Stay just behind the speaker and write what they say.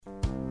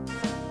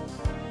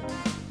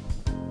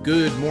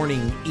Good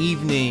morning,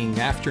 evening,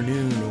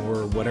 afternoon,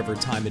 or whatever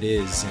time it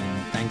is,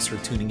 and thanks for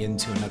tuning in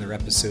to another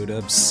episode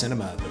of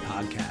Cinema, the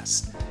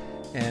podcast.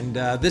 And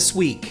this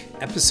week,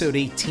 episode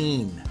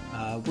 18,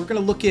 we're going to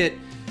look at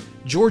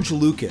George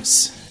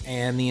Lucas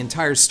and the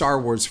entire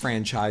Star Wars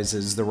franchise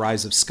as the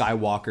Rise of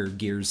Skywalker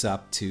gears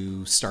up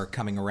to start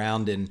coming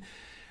around. And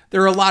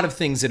there are a lot of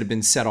things that have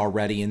been said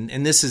already,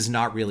 and this is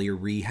not really a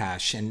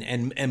rehash.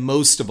 And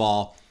most of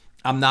all,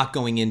 I'm not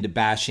going into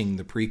bashing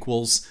the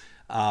prequels.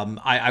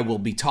 I will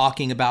be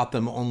talking about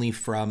them only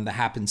from the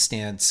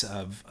happenstance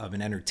of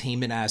an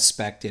entertainment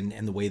aspect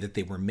and the way that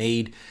they were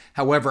made.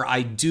 However,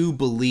 I do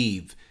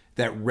believe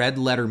that Red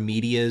Letter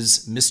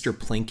Media's Mr.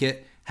 Plinkett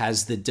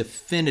has the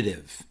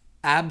definitive,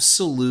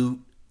 absolute,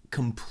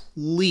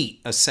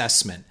 complete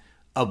assessment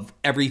of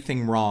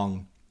everything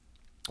wrong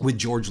with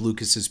George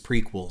Lucas's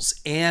prequels,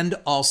 and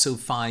also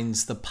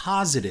finds the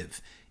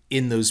positive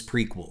in those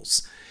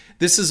prequels.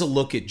 This is a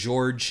look at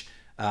George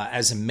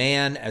as a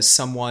man, as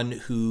someone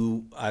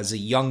who, as a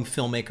young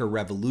filmmaker,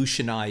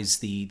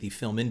 revolutionized the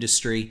film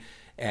industry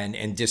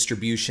and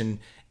distribution,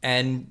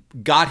 and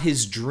got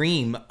his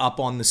dream up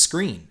on the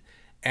screen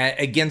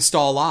against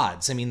all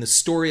odds. I mean, the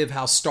story of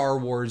how Star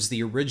Wars,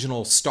 the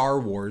original Star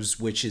Wars,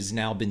 which has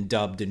now been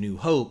dubbed A New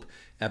Hope,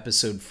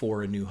 Episode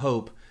 4, A New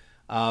Hope,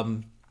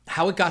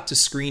 how it got to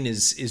screen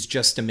is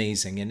just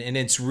amazing. And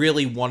it's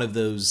really one of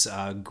those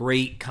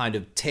great kind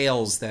of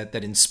tales that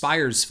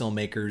inspires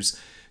filmmakers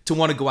to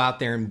want to go out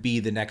there and be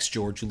the next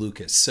George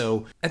Lucas.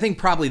 So I think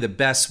probably the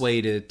best way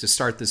to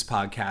start this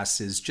podcast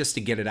is just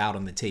to get it out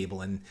on the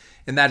table. And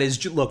that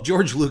is, look,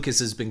 George Lucas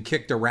has been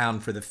kicked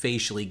around for the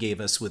facial he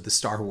gave us with the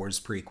Star Wars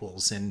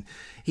prequels. And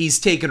he's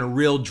taken a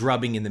real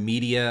drubbing in the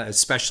media,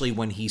 especially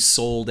when he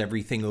sold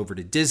everything over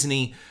to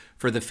Disney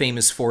for the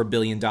famous $4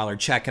 billion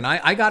check. And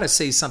I got to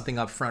say something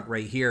up front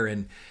right here.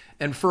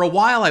 And for a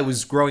while, I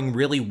was growing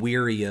really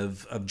weary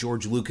of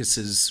George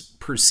Lucas's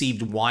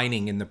perceived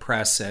whining in the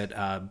press at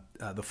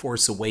The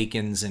Force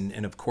Awakens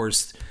and of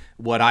course,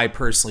 what I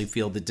personally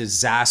feel the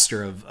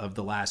disaster of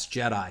The Last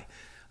Jedi.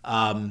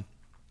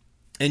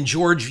 And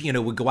George,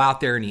 would go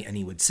out there and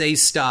he would say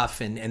stuff,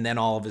 and then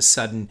all of a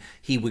sudden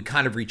he would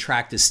kind of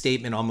retract his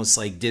statement, almost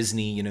like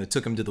Disney,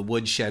 took him to the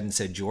woodshed and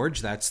said,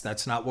 George,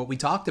 that's not what we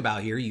talked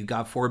about here. You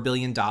got $4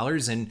 billion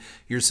and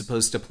you're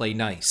supposed to play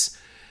nice.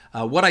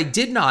 What I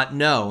did not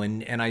know,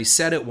 and I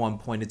said at one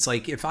point, it's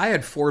like if I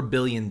had $4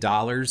 billion,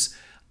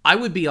 I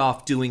would be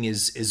off doing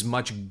as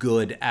much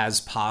good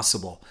as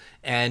possible.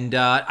 And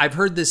I've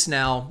heard this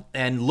now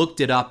and looked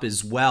it up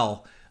as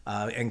well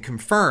and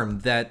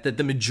confirmed that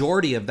the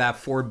majority of that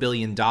 $4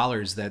 billion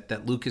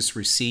that Lucas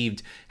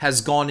received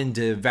has gone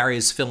into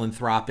various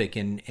philanthropic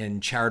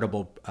and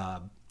charitable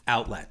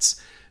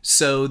outlets.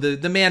 So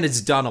the man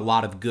has done a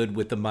lot of good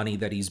with the money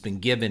that he's been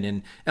given.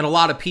 And a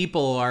lot of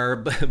people are,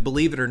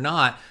 believe it or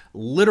not,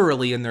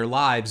 literally in their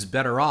lives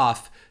better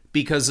off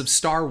because of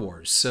Star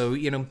Wars. So,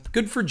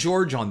 good for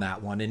George on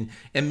that one.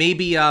 And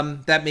maybe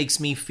that makes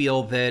me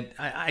feel that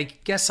I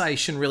guess I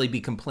shouldn't really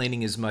be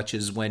complaining as much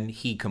as when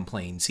he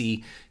complains.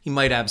 He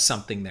might have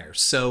something there.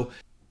 So,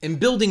 in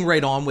building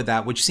right on with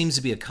that, which seems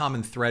to be a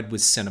common thread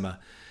with cinema,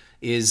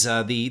 is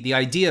the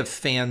idea of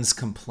fans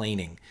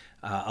complaining.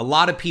 A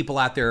lot of people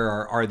out there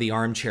are the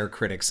armchair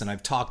critics, and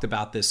I've talked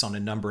about this on a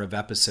number of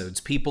episodes.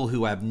 People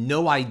who have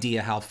no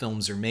idea how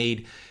films are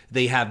made.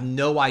 They have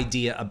no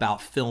idea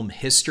about film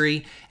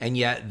history, and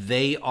yet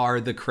they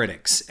are the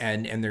critics,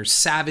 and they're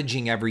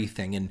savaging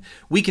everything. And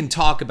we can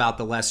talk about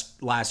The Last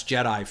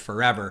Jedi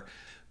forever,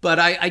 but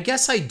I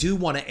guess I do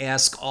want to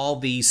ask all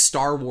the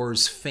Star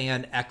Wars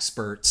fan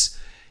experts,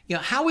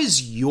 how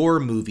is your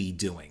movie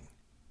doing?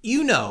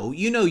 You know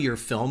your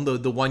film,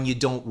 the one you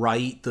don't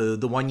write,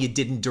 the one you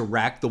didn't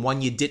direct, the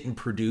one you didn't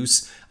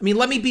produce. I mean,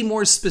 let me be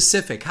more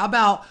specific. How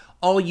about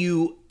all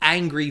you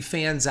angry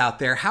fans out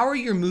there? How are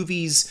your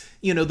movies,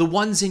 the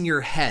ones in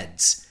your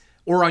heads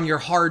or on your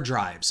hard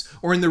drives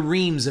or in the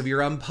reams of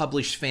your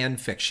unpublished fan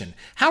fiction?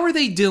 How are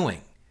they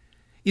doing?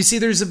 You see,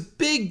 there's a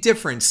big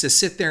difference to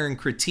sit there and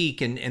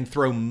critique and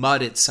throw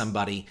mud at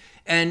somebody.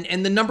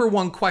 And the number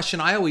one question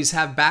I always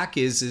have back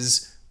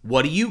is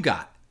what do you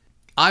got?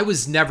 I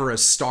was never a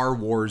Star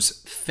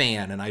Wars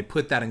fan, and I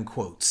put that in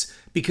quotes,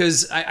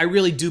 because I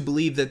really do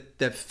believe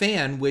that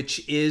fan,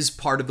 which is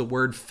part of the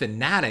word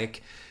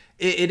fanatic,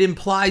 it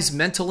implies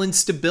mental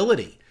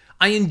instability.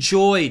 I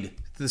enjoyed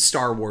the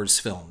Star Wars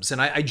films,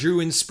 and I drew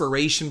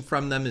inspiration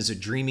from them as a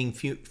dreaming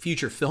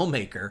future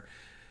filmmaker.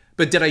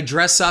 But did I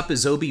dress up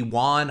as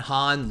Obi-Wan,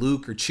 Han,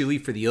 Luke, or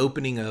Chewie for the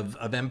opening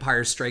of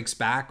Empire Strikes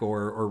Back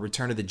or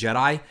Return of the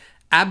Jedi?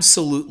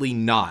 Absolutely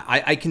not.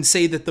 I can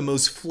say that the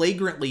most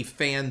flagrantly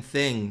fan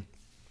thing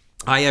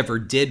I ever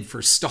did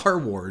for Star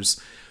Wars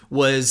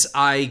was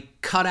I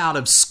cut out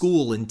of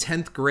school in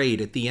 10th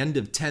grade, at the end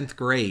of 10th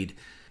grade,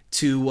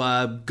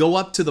 to go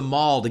up to the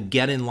mall to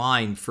get in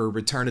line for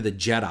Return of the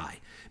Jedi.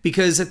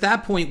 Because at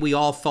that point, we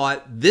all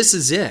thought, this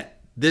is it.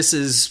 This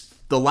is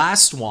the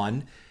last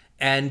one.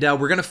 And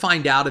we're going to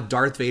find out if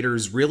Darth Vader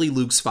is really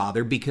Luke's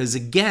father, because,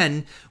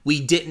 again, we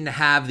didn't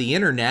have the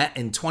internet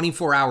and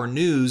 24-hour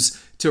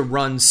news to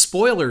run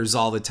spoilers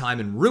all the time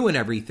and ruin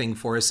everything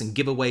for us and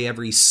give away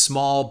every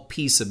small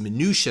piece of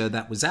minutia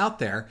that was out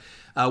there,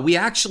 we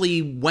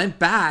actually went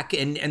back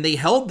and they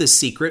held this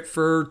secret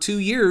for 2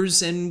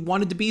 years and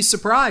wanted to be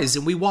surprised.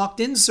 And we walked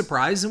in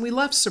surprised and we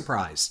left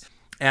surprised.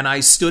 And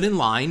I stood in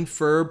line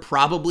for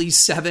probably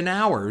 7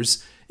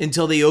 hours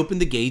until they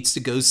opened the gates to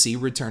go see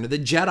Return of the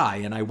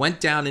Jedi. And I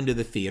went down into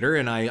the theater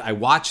and I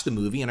watched the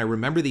movie, and I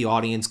remember the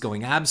audience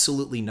going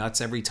absolutely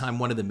nuts every time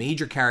one of the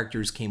major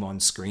characters came on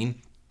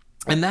screen.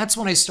 And that's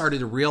when I started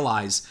to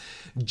realize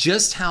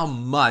just how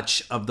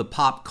much of the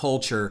pop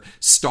culture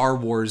Star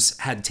Wars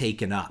had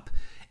taken up.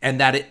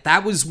 And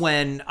that was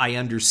when I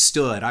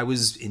understood. I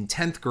was in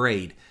 10th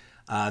grade.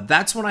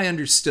 That's when I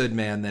understood,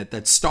 man,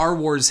 that Star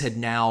Wars had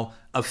now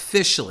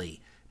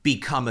officially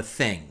become a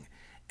thing.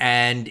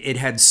 And it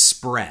had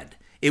spread.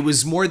 It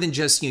was more than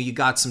just, you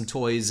got some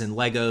toys and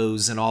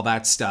Legos and all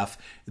that stuff.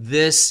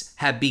 This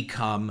had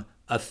become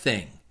a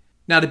thing.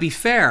 Now, to be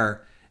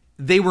fair,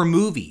 they were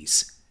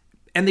movies.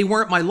 And they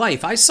weren't my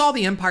life. I saw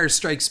The Empire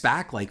Strikes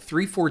Back like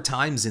 3-4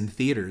 times in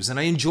theaters, and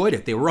I enjoyed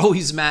it. They were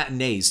always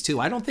matinees, too.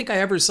 I don't think I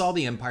ever saw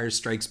The Empire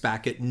Strikes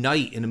Back at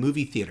night in a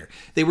movie theater.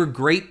 They were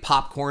great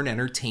popcorn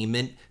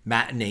entertainment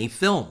matinee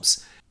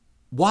films.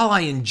 While I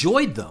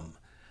enjoyed them,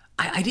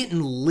 I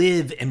didn't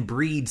live and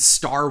breathe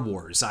Star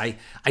Wars. I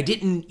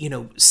didn't,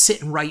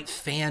 sit and write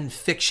fan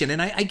fiction.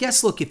 And I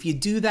guess, look, if you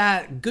do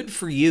that, good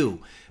for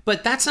you.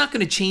 But that's not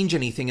going to change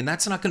anything, and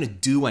that's not going to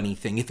do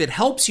anything. If it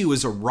helps you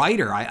as a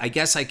writer, I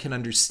guess I can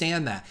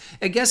understand that.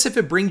 I guess if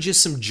it brings you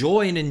some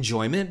joy and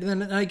enjoyment,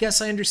 then I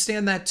guess I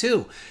understand that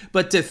too.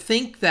 But to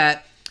think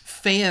that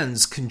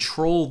fans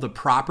control the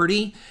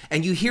property,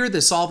 and you hear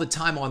this all the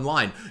time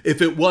online,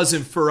 if it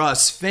wasn't for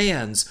us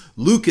fans,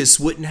 Lucas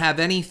wouldn't have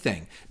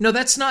anything. No,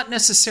 that's not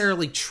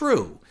necessarily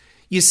true.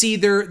 You see,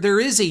 there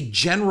is a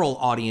general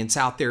audience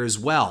out there as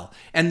well,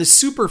 and the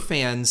super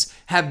fans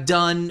have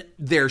done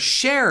their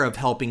share of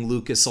helping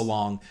Lucas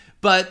along,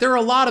 but there are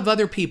a lot of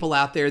other people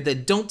out there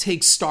that don't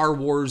take Star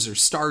Wars or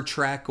Star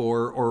Trek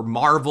or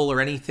Marvel or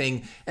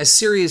anything as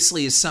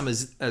seriously as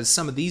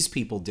some of these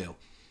people do.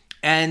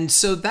 And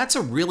so that's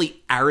a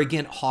really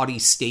arrogant, haughty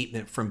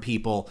statement from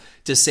people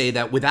to say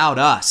that without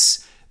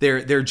us,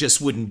 there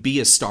just wouldn't be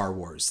a Star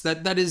Wars.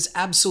 That is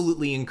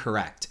absolutely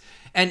incorrect.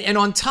 And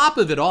on top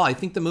of it all, I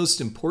think the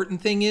most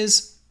important thing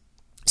is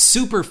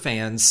super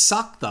fans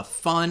suck the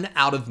fun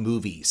out of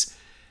movies.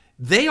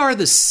 They are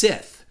the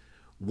Sith.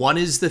 One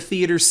is the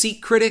theater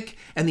seat critic,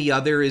 and the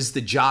other is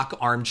the jock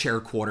armchair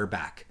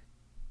quarterback.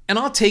 And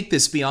I'll take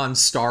this beyond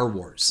Star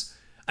Wars.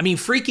 I mean,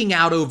 freaking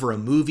out over a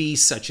movie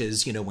such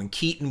as, when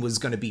Keaton was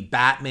going to be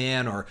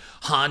Batman, or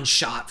Han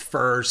shot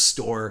first,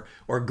 or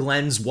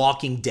Glenn's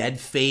Walking Dead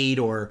fate,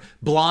 or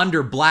Blonde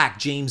or Black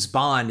James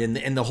Bond,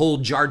 and the whole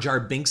Jar Jar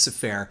Binks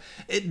affair.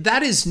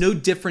 That is no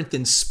different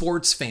than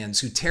sports fans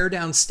who tear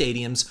down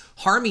stadiums,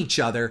 harm each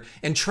other,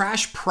 and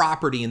trash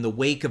property in the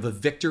wake of a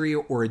victory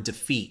or a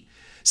defeat.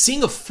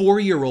 Seeing a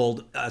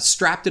 4-year-old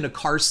strapped in a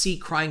car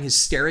seat crying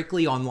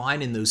hysterically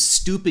online in those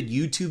stupid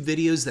YouTube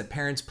videos that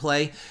parents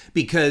play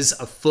because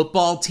a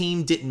football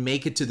team didn't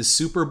make it to the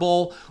Super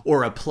Bowl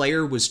or a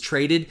player was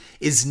traded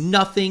is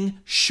nothing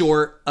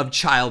short of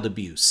child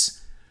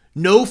abuse.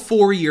 No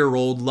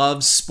 4-year-old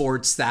loves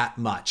sports that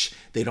much.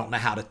 They don't know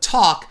how to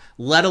talk,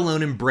 let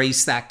alone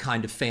embrace that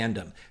kind of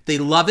fandom. They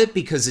love it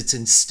because it's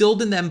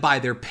instilled in them by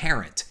their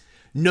parent.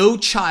 No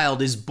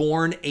child is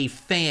born a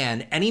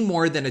fan any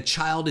more than a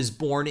child is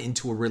born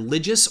into a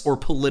religious or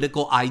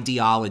political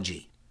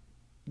ideology.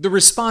 The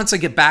response I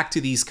get back to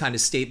these kind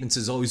of statements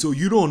is always, oh,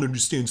 you don't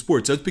understand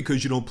sports. That's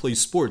because you don't play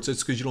sports.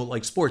 That's because you don't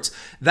like sports.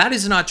 That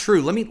is not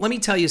true. Let me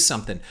tell you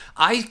something.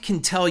 I can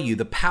tell you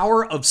the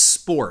power of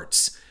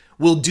sports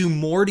will do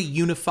more to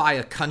unify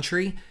a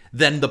country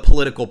than the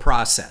political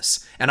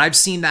process. And I've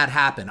seen that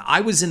happen. I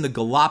was in the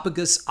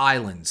Galapagos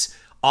Islands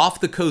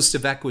off the coast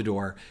of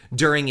Ecuador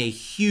during a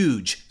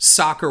huge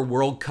soccer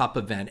World Cup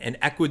event, and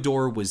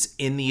Ecuador was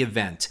in the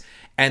event,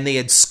 and they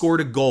had scored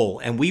a goal,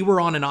 and we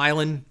were on an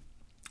island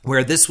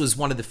where this was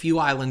one of the few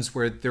islands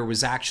where there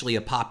was actually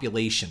a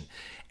population,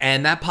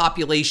 and that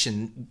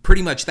population,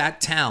 pretty much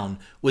that town,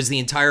 was the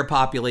entire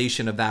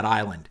population of that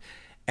island.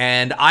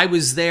 And I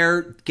was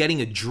there getting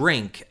a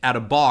drink at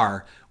a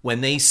bar when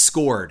they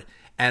scored,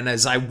 and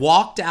as I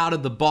walked out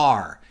of the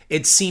bar,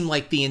 it seemed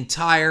like the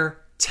entire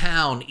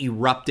town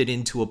erupted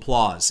into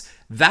applause.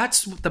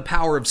 That's the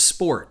power of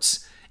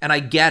sports, and I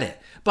get it.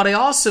 But I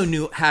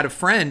also had a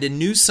friend and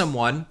knew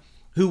someone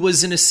who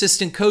was an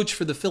assistant coach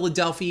for the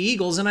Philadelphia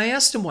Eagles, and I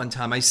asked him one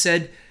time, I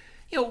said,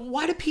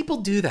 why do people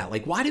do that?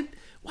 Like, why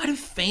do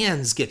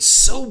fans get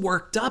so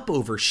worked up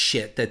over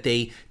shit that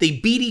they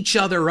beat each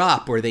other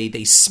up, or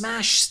they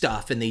smash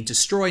stuff and they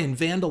destroy and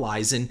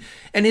vandalize?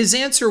 And his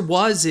answer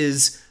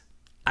is,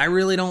 I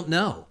really don't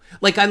know.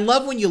 Like, I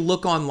love when you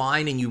look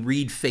online and you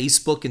read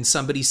Facebook and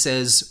somebody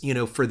says,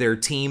 for their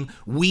team,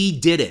 we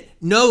did it.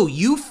 No,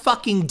 you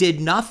fucking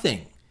did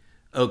nothing.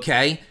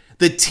 Okay?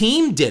 The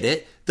team did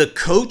it. The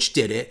coach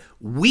did it.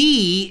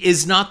 We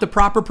is not the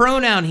proper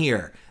pronoun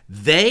here.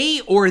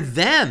 They or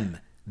them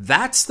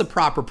That's the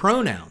proper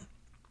pronoun.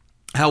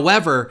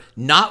 However,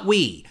 not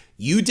we.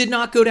 You did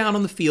not go down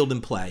on the field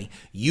and play.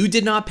 You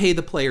did not pay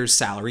the player's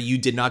salary. You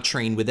did not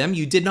train with them.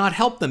 You did not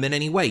help them in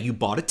any way. You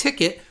bought a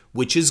ticket,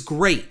 which is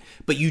great,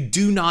 but you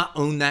do not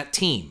own that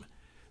team.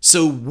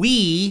 So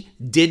we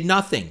did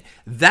nothing.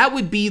 That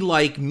would be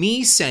like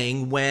me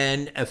saying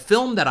when a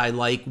film that I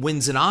like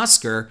wins an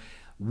Oscar,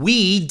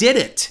 we did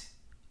it.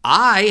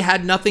 I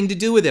had nothing to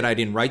do with it. I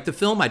didn't write the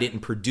film. I didn't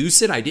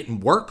produce it. I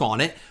didn't work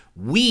on it.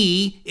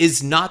 We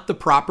is not the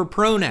proper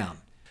pronoun.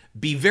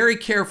 Be very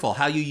careful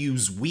how you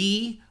use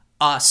we,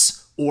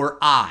 us, or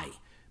I,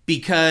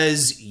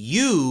 because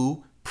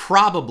you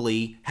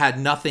probably had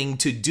nothing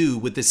to do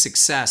with the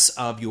success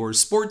of your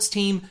sports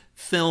team,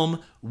 film,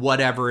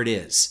 whatever it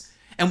is.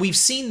 And we've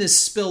seen this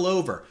spill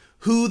over.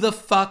 Who the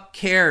fuck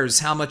cares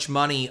how much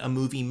money a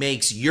movie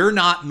makes? You're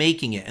not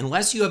making it.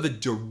 Unless you have a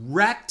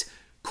direct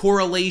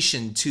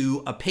correlation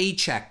to a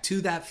paycheck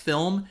to that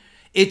film,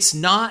 it's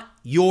not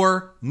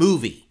your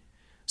movie.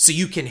 So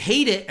you can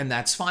hate it, and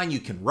that's fine. You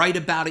can write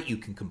about it. You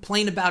can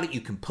complain about it. You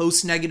can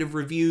post negative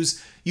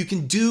reviews. You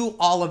can do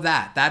all of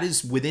that. That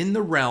is within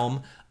the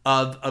realm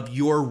of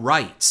your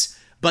rights.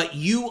 But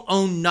you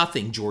own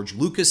nothing. George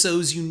Lucas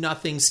owes you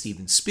nothing.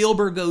 Steven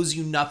Spielberg owes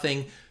you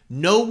nothing.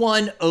 No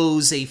one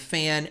owes a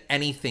fan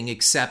anything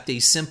except a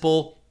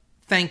simple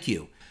thank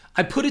you.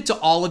 I put it to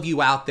all of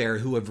you out there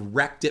who have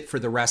wrecked it for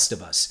the rest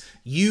of us.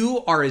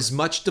 You are as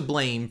much to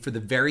blame for the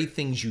very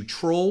things you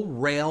troll,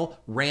 rail,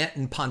 rant,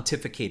 and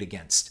pontificate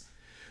against.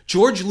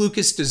 George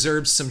Lucas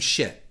deserves some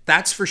shit,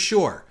 that's for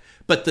sure,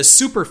 but the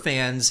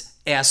superfans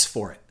asked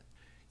for it.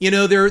 You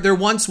know, there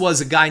once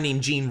was a guy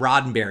named Gene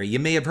Roddenberry. You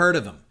may have heard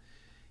of him.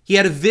 He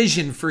had a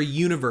vision for a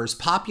universe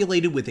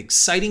populated with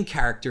exciting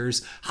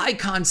characters,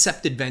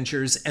 high-concept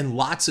adventures, and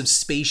lots of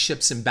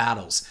spaceships and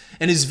battles.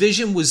 And his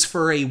vision was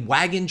for a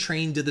wagon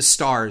train to the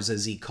stars,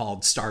 as he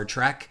called Star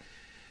Trek.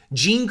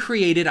 Gene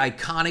created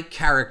iconic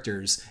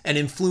characters and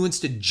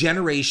influenced a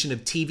generation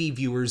of TV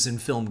viewers and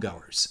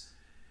filmgoers.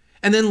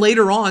 And then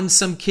later on,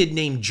 some kid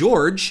named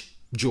George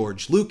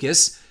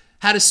Lucas,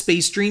 had a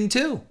space dream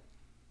too.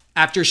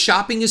 After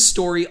shopping his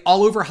story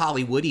all over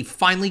Hollywood, he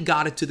finally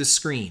got it to the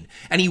screen,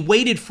 and he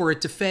waited for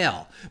it to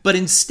fail. But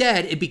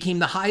instead, it became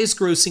the highest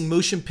grossing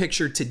motion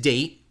picture to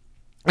date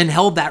and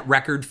held that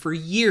record for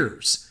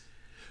years.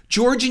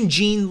 George and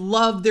Gene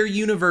loved their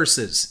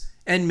universes,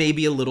 and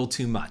maybe a little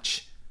too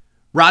much.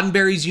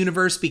 Roddenberry's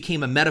universe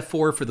became a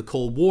metaphor for the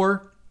Cold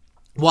War,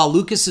 while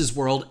Lucas's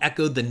world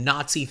echoed the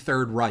Nazi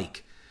Third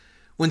Reich.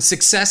 When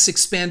success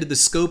expanded the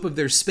scope of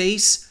their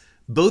space,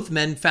 both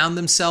men found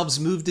themselves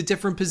moved to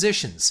different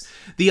positions.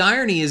 The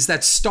irony is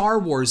that Star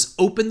Wars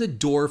opened the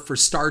door for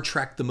Star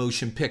Trek the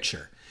motion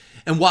picture.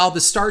 And while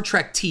the Star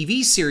Trek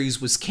TV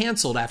series was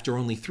canceled after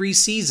only 3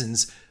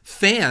 seasons,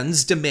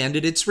 fans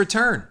demanded its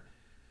return.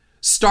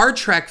 Star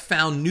Trek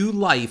found new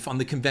life on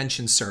the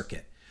convention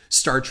circuit.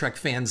 Star Trek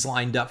fans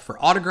lined up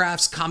for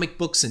autographs, comic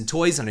books, and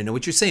toys. And I know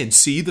what you're saying.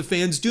 See, the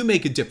fans do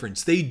make a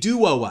difference. They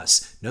do owe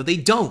us. No, they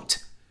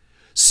don't.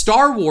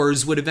 Star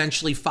Wars would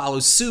eventually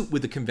follow suit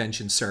with the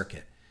convention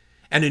circuit,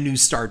 and a new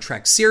Star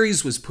Trek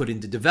series was put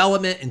into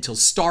development until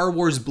Star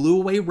Wars blew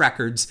away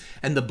records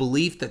and the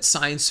belief that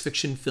science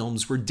fiction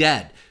films were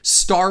dead.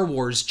 Star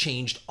Wars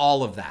changed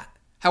all of that.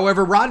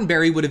 However,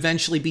 Roddenberry would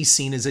eventually be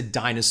seen as a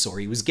dinosaur.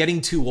 He was getting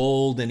too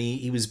old, and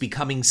he was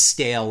becoming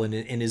stale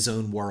in his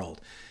own world.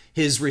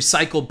 His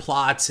recycled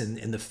plots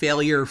and the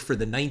failure for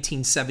the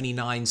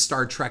 1979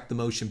 Star Trek the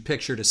Motion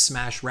Picture to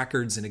smash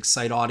records and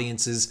excite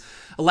audiences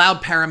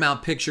allowed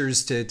Paramount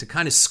Pictures to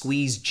kind of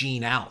squeeze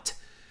Gene out.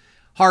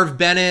 Harve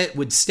Bennett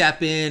would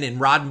step in, and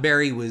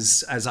Roddenberry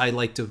was, as I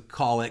like to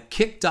call it,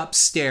 kicked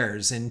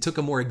upstairs and took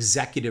a more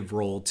executive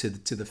role to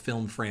the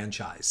film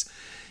franchise.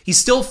 He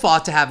still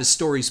fought to have his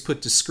stories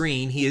put to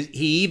screen. He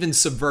even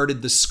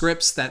subverted the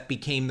scripts that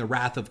became The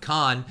Wrath of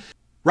Khan.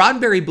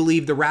 Roddenberry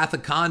believed The Wrath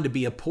of Khan to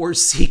be a poor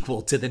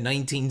sequel to the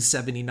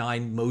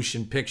 1979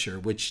 motion picture,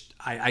 which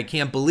I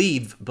can't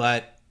believe,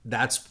 but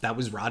that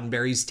was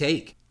Roddenberry's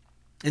take.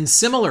 And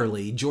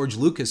similarly, George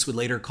Lucas would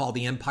later call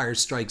The Empire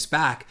Strikes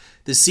Back,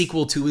 the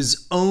sequel to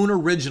his own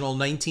original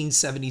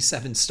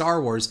 1977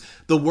 Star Wars,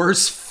 the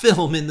worst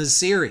film in the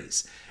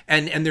series.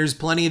 And there's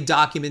plenty of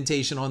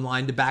documentation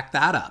online to back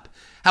that up.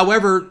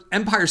 However,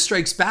 Empire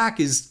Strikes Back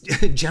is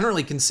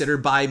generally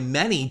considered by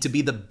many to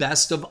be the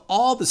best of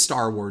all the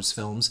Star Wars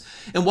films.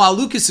 And while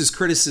Lucas's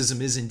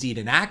criticism is indeed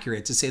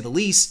inaccurate, to say the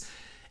least,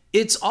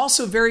 it's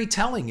also very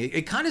telling.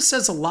 It kind of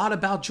says a lot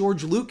about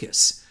George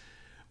Lucas.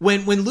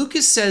 When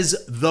Lucas says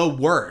the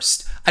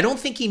worst, I don't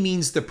think he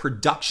means the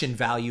production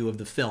value of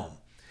the film.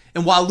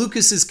 And while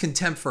Lucas's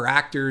contempt for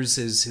actors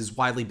has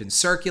widely been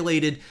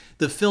circulated,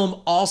 the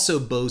film also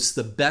boasts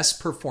the best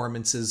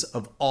performances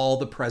of all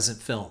the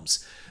present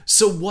films.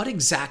 So what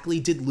exactly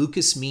did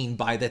Lucas mean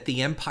by that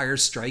The Empire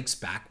Strikes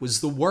Back was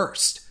the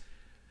worst?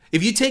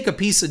 If you take a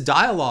piece of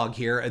dialogue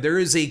here, there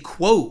is a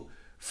quote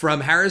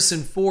from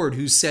Harrison Ford,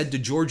 who said to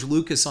George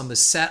Lucas on the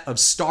set of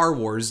Star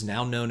Wars,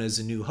 now known as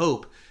A New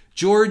Hope,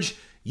 "George,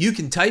 you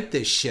can type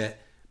this shit,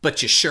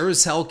 but you sure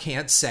as hell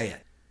can't say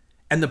it."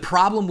 And the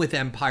problem with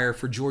Empire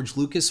for George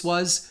Lucas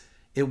was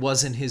it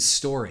wasn't his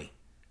story.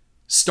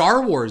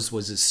 Star Wars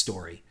was his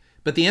story,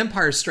 but The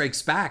Empire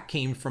Strikes Back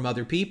came from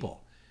other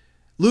people.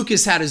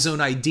 Lucas had his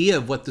own idea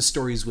of what the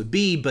stories would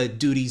be, but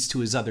duties to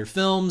his other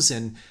films,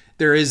 and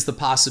there is the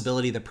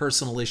possibility that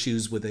personal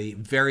issues with a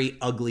very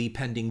ugly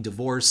pending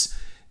divorce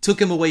took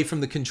him away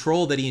from the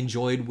control that he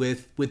enjoyed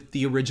with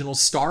the original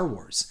Star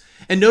Wars.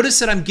 And notice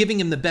that I'm giving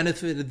him the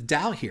benefit of the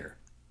doubt here.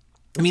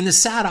 I mean, the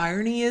sad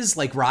irony is,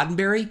 like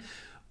Roddenberry,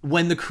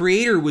 when the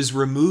creator was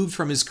removed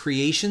from his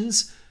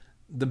creations,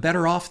 the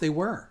better off they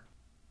were.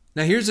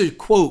 Now, here's a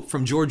quote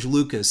from George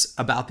Lucas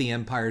about The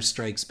Empire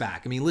Strikes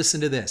Back. I mean,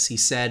 listen to this. He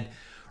said,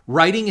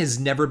 "Writing has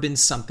never been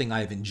something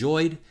I've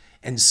enjoyed,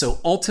 and so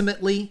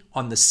ultimately,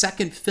 on the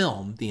second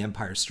film, The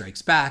Empire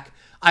Strikes Back,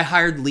 I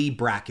hired Leigh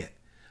Brackett.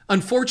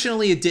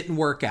 Unfortunately, it didn't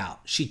work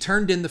out. She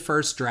turned in the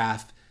first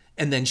draft,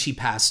 and then she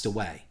passed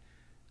away.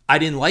 I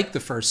didn't like the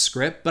first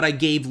script, but I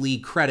gave Leigh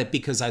credit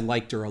because I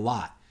liked her a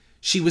lot.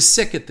 She was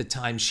sick at the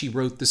time she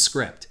wrote the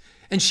script,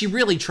 and she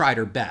really tried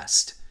her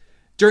best.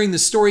 During the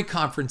story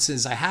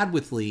conferences I had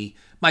with Leigh,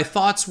 my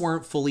thoughts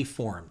weren't fully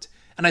formed,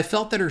 and I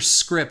felt that her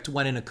script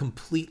went in a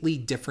completely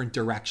different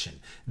direction."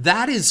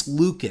 That is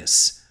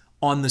Lucas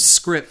on the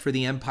script for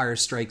The Empire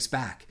Strikes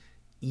Back.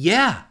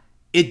 Yeah,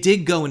 it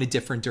did go in a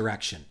different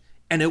direction,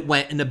 and it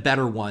went in a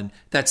better one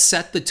that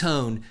set the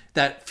tone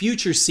that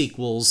future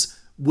sequels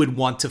would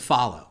want to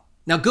follow.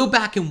 Now go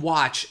back and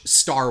watch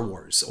Star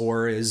Wars,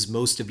 or as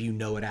most of you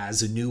know it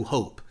as, A New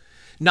Hope.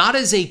 Not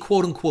as a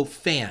quote-unquote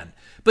fan,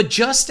 but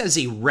just as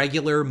a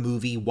regular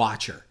movie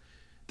watcher.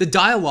 The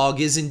dialogue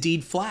is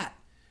indeed flat.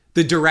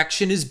 The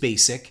direction is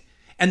basic,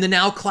 and the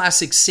now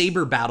classic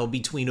saber battle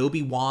between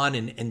Obi-Wan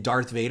and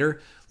Darth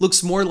Vader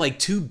looks more like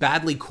two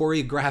badly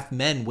choreographed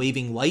men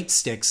waving light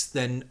sticks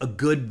than a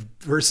good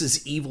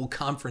versus evil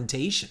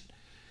confrontation.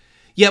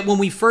 Yet when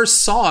we first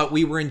saw it,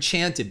 we were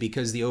enchanted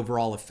because the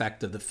overall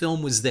effect of the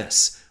film was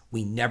this: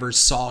 we never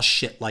saw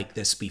shit like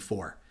this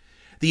before.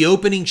 The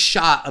opening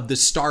shot of the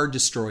Star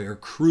Destroyer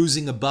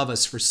cruising above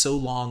us for so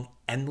long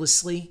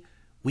endlessly,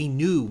 we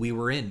knew we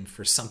were in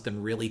for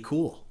something really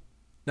cool.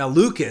 Now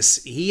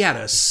Lucas, he had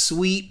a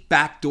sweet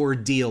backdoor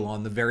deal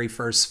on the very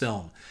first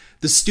film.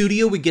 The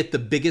studio would get the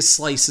biggest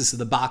slices of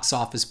the box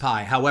office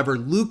pie. However,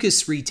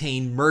 Lucas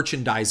retained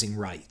merchandising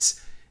rights.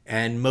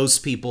 And most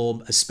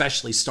people,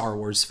 especially Star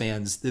Wars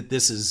fans, that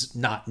this is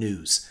not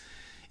news.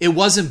 It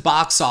wasn't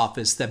box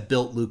office that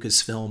built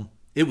Lucasfilm.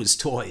 It was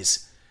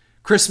toys.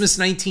 Christmas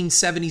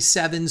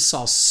 1977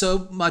 saw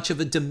so much of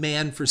a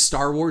demand for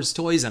Star Wars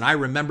toys, and I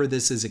remember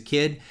this as a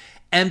kid.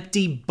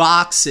 Empty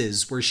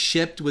boxes were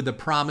shipped with the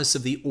promise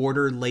of the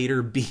order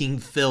later being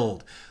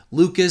filled.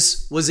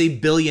 Lucas was a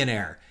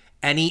billionaire,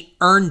 and he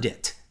earned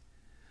it.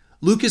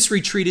 Lucas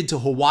retreated to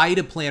Hawaii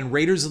to plan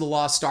Raiders of the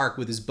Lost Ark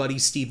with his buddy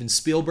Steven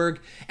Spielberg,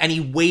 and he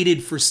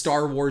waited for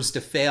Star Wars to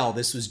fail.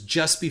 This was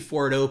just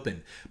before it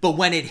opened. But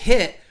when it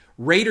hit,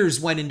 Raiders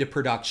went into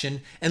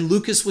production, and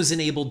Lucas was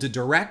enabled to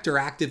direct or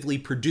actively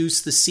produce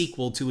the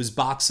sequel to his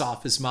box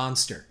office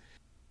monster.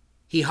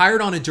 He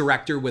hired on a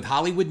director with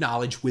Hollywood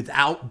knowledge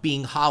without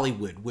being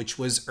Hollywood, which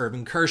was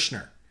Irvin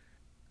Kershner.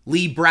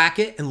 Leigh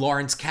Brackett and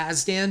Lawrence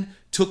Kasdan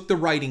took the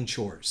writing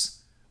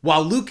chores.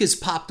 While Lucas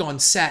popped on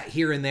set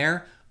here and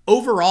there,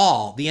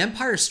 overall, The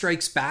Empire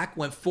Strikes Back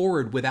went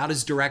forward without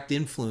his direct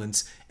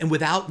influence and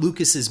without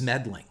Lucas's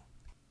meddling.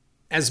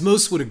 As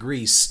most would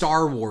agree,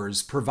 Star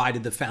Wars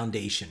provided the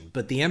foundation,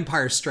 but The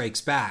Empire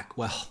Strikes Back,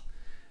 well,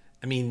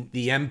 I mean,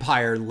 the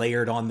Empire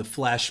layered on the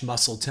flesh,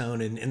 muscle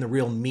tone, and the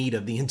real meat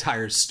of the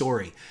entire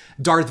story.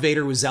 Darth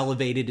Vader was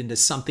elevated into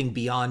something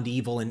beyond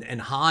evil,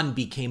 and Han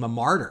became a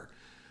martyr.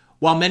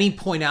 While many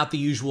point out the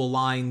usual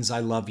lines, "I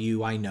love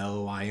you, I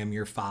know, I am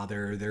your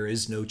father, there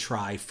is no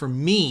try," for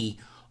me,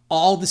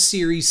 all the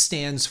series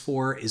stands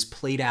for is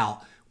played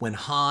out when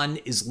Han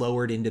is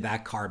lowered into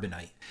that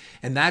carbonite.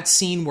 And that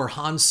scene where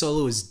Han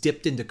Solo is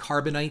dipped into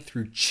carbonite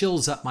threw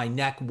chills up my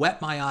neck,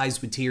 wet my eyes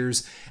with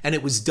tears, and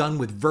it was done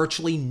with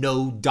virtually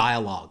no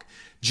dialogue.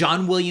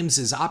 John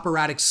Williams'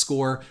 operatic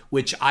score,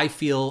 which I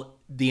feel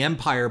The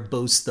Empire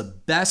boasts the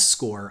best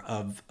score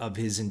of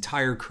his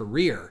entire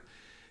career,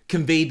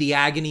 conveyed the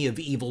agony of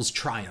evil's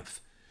triumph.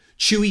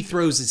 Chewie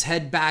throws his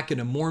head back in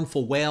a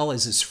mournful wail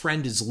as his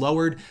friend is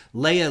lowered.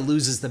 Leia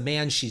loses the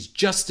man she's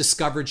just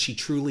discovered she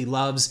truly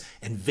loves,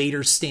 and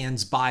Vader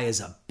stands by as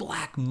a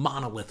black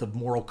monolith of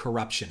moral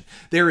corruption.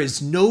 There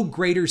is no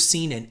greater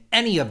scene in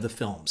any of the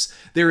films.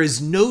 There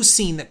is no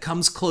scene that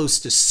comes close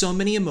to so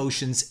many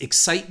emotions,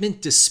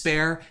 excitement,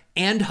 despair,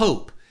 and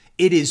hope.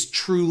 It is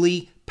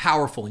truly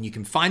powerful, and you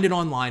can find it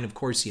online, of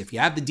course, if you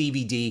have the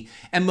DVD,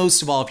 and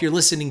most of all, if you're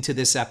listening to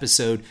this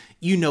episode,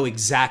 you know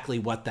exactly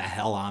what the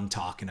hell I'm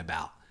talking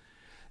about.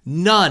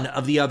 None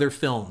of the other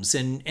films,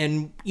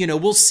 and you know,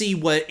 we'll see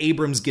what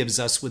Abrams gives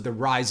us with The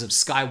Rise of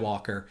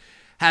Skywalker,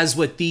 has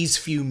what these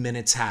few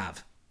minutes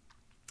have.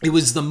 It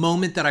was the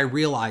moment that I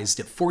realized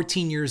at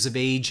 14 years of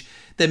age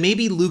that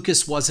maybe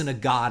Lucas wasn't a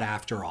god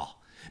after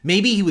all.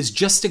 Maybe he was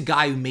just a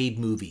guy who made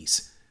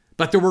movies.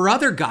 But there were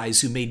other guys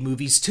who made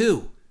movies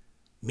too.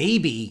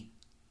 Maybe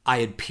I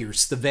had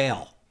pierced the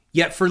veil.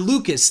 Yet for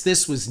Lucas,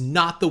 this was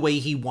not the way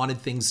he wanted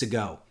things to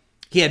go.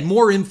 He had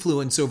more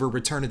influence over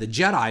Return of the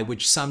Jedi,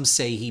 which some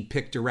say he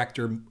picked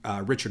director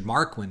Richard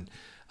Marquand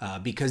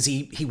because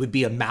he would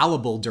be a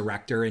malleable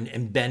director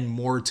and bend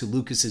more to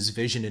Lucas's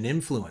vision and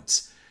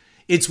influence.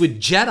 It's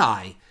with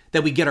Jedi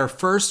that we get our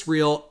first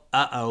real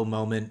uh-oh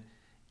moment.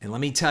 And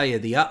let me tell you,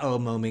 the uh-oh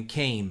moment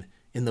came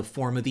in the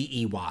form of the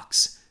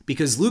Ewoks.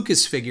 Because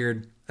Lucas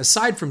figured,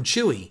 aside from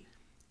Chewie,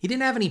 he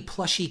didn't have any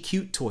plushy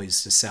cute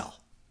toys to sell.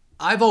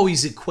 I've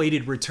always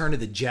equated Return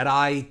of the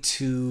Jedi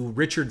to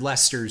Richard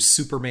Lester's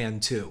Superman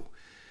 2.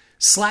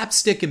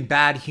 Slapstick and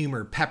bad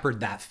humor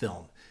peppered that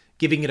film,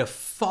 giving it a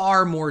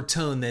far more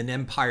tone than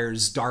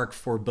Empire's dark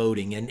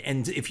foreboding.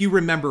 And if you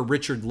remember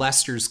Richard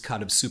Lester's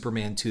cut of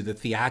Superman 2, the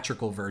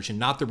theatrical version,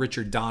 not the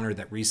Richard Donner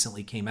that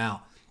recently came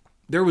out,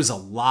 there was a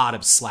lot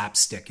of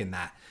slapstick in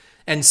that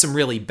and some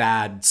really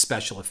bad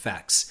special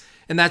effects.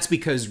 And that's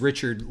because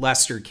Richard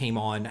Lester came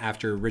on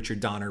after Richard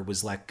Donner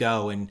was let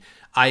go. And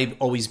I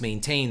always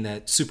maintain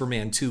that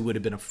Superman 2 would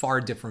have been a far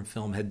different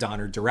film had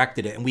Donner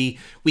directed it. And we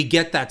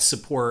get that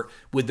support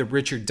with the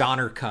Richard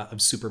Donner cut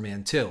of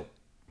Superman 2.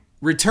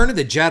 Return of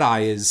the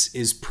Jedi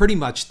is pretty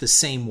much the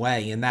same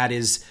way. And that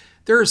is,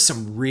 there are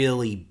some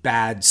really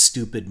bad,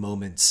 stupid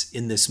moments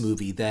in this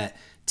movie that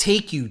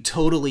take you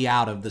totally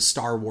out of the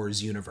Star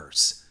Wars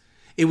universe.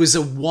 It was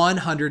a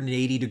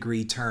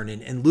 180-degree turn,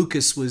 and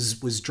Lucas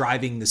was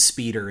driving the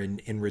speeder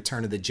in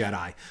Return of the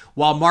Jedi.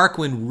 While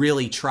Marquand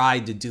really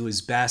tried to do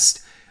his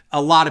best,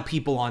 a lot of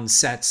people on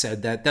set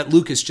said that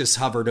Lucas just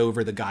hovered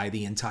over the guy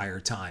the entire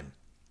time.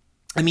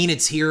 I mean,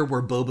 it's here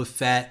where Boba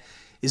Fett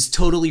is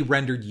totally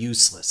rendered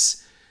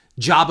useless.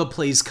 Jabba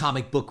plays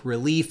comic book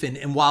relief,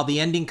 and while the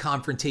ending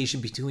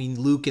confrontation between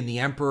Luke and the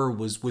Emperor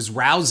was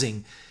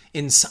rousing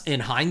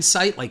in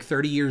hindsight, like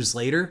 30 years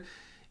later,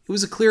 it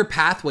was a clear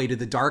pathway to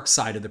the dark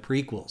side of the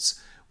prequels.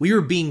 We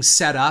were being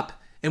set up,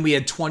 and we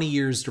had 20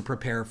 years to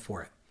prepare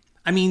for it.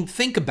 I mean,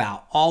 think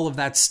about all of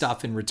that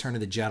stuff in Return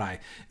of the Jedi.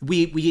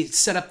 We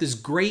set up this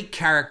great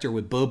character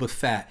with Boba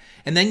Fett,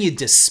 and then you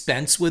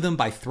dispense with him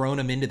by throwing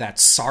him into that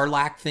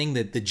Sarlacc thing,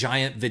 the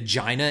giant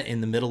vagina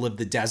in the middle of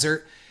the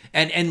desert.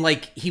 And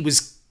like, he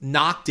was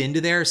knocked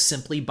into there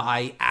simply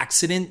by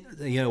accident.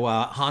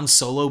 Han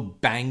Solo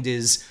banged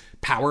his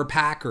power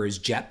pack or his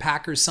jet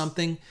pack or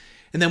something.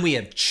 And then we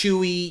have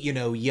Chewie,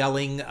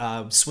 yelling,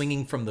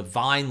 swinging from the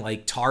vine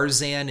like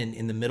Tarzan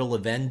in the middle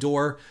of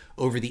Endor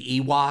over the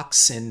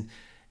Ewoks. And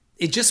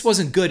it just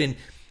wasn't good. And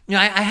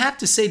I have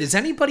to say, does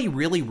anybody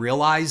really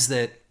realize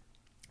that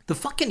the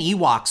fucking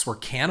Ewoks were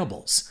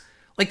cannibals?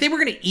 Like, they were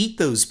going to eat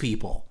those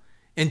people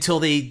until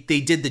they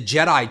did the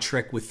Jedi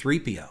trick with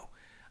 3PO.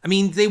 I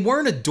mean, they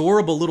weren't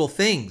adorable little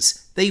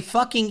things. They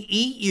fucking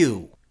eat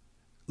you.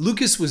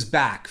 Lucas was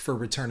back for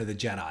Return of the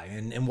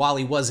Jedi. And while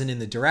he wasn't in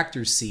the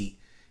director's seat,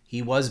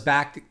 he was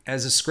back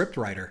as a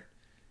scriptwriter.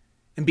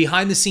 And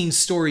behind-the-scenes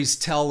stories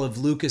tell of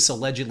Lucas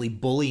allegedly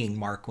bullying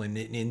Marquand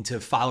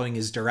into following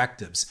his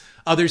directives.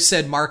 Others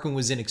said Marquand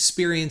was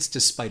inexperienced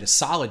despite a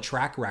solid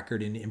track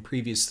record in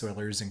previous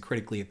thrillers and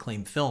critically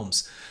acclaimed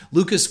films.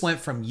 Lucas went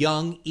from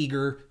young,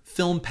 eager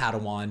film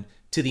Padawan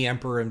to the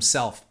Emperor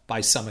himself,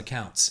 by some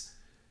accounts.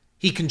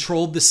 He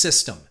controlled the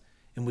system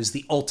and was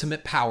the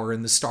ultimate power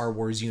in the Star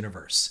Wars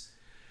universe.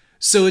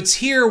 So it's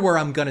here where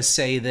I'm going to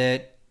say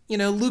that,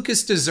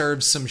 Lucas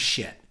deserves some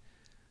shit.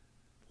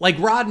 Like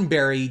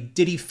Roddenberry,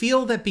 did he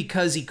feel that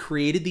because he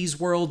created these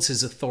worlds,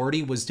 his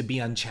authority was to be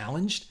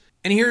unchallenged?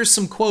 And here are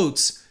some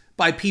quotes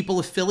by people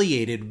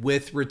affiliated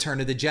with Return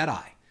of the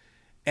Jedi.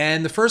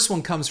 And the first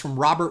one comes from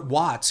Robert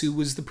Watts, who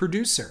was the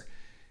producer.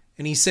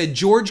 And he said,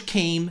 "George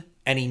came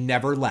and he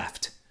never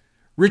left.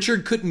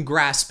 Richard couldn't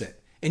grasp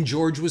it, and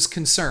George was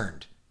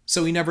concerned,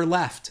 so he never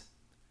left."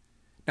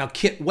 Now,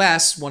 Kit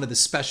West, one of the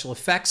special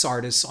effects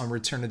artists on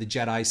Return of the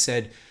Jedi,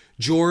 said,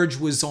 "George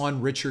was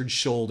on Richard's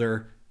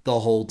shoulder the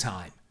whole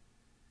time."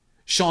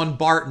 Sean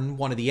Barton,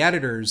 one of the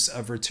editors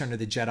of Return of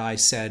the Jedi,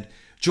 said,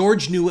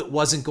 "George knew it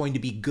wasn't going to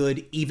be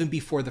good even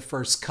before the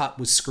first cut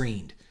was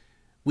screened.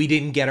 We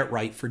didn't get it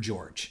right for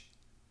George."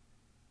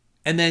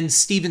 And then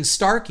Steven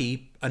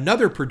Starkey,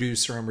 another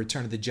producer on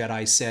Return of the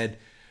Jedi, said,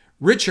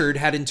 "Richard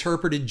had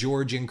interpreted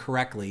George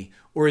incorrectly,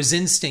 or his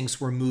instincts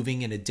were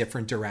moving in a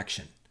different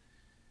direction."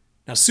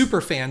 Now,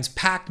 superfans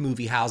packed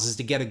movie houses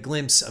to get a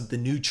glimpse of the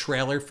new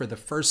trailer for the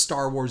first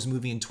Star Wars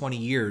movie in 20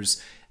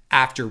 years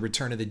after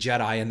Return of the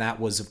Jedi, and that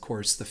was, of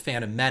course, The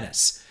Phantom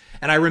Menace.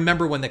 And I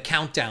remember when the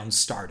countdown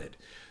started.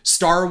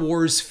 Star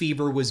Wars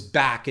fever was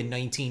back in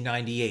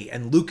 1998,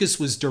 and Lucas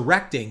was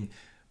directing,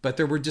 but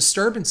there were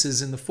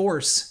disturbances in the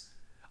Force.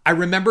 I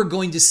remember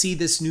going to see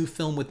this new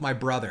film with my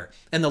brother,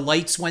 and the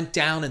lights went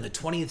down, and the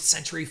 20th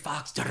Century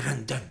Fox,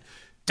 dun-dun-dun,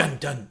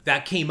 dun-dun,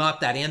 that came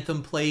up, that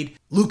anthem played.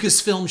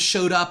 Lucasfilm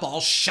showed up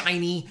all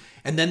shiny,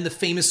 and then the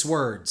famous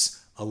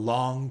words, "A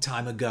long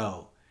time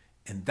ago."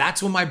 And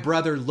that's when my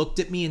brother looked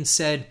at me and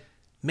said,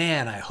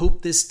 "Man, I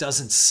hope this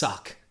doesn't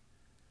suck."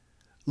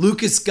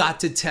 Lucas got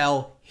to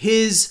tell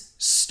his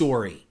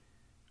story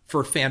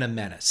for Phantom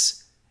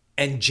Menace,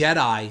 and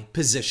Jedi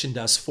positioned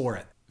us for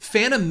it.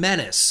 Phantom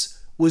Menace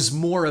was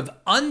more of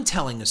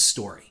untelling a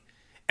story.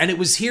 And it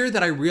was here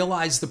that I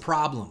realized the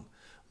problem.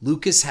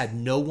 Lucas had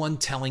no one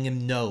telling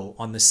him no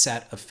on the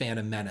set of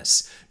Phantom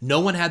Menace. No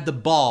one had the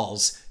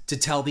balls to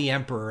tell the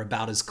Emperor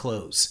about his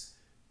clothes.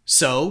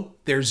 So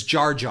there's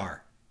Jar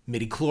Jar,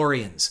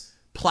 midichlorians,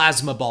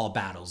 plasma ball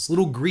battles,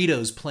 little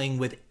Greedos playing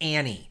with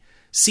Annie,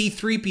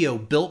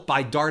 C-3PO built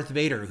by Darth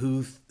Vader,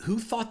 who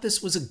thought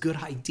this was a good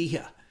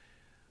idea.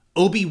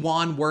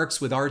 Obi-Wan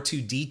works with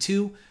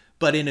R2-D2,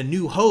 but in A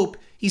New Hope,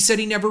 he said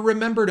he never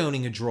remembered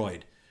owning a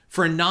droid.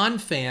 For a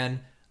non-fan,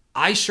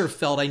 I sure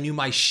felt I knew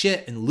my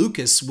shit, and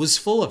Lucas was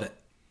full of it.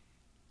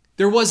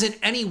 There wasn't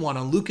anyone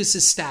on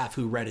Lucas's staff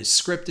who read his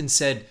script and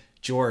said,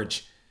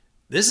 "George,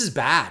 this is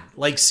bad.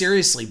 Like,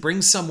 seriously,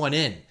 bring someone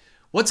in.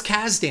 What's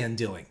Kazdan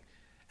doing?"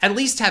 At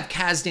least have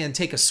Kazdan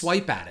take a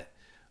swipe at it.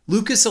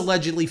 Lucas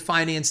allegedly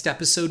financed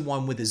episode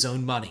 1 with his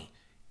own money,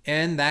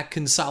 and that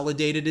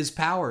consolidated his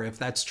power, if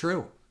that's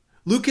true.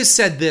 Lucas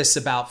said this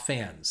about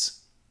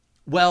fans.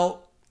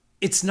 "Well,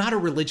 it's not a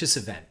religious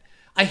event.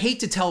 I hate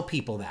to tell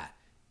people that.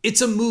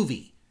 It's a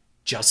movie.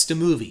 Just a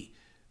movie.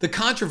 The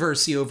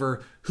controversy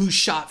over who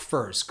shot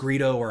first,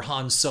 Greedo or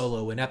Han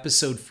Solo in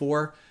episode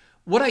 4,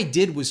 what I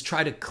did was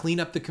try to clean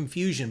up the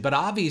confusion, but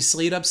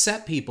obviously it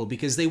upset people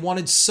because they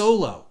wanted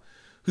Solo,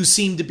 who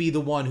seemed to be the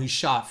one who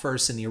shot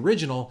first in the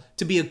original,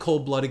 to be a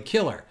cold-blooded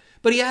killer.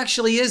 But he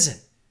actually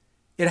isn't.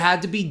 It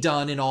had to be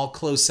done in all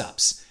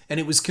close-ups, and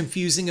it was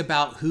confusing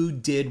about who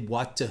did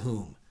what to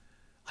whom.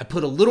 I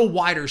put a little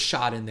wider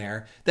shot in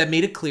there that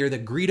made it clear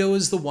that Greedo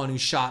is the one who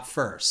shot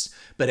first,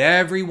 but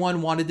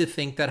everyone wanted to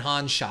think that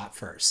Han shot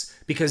first,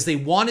 because they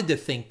wanted to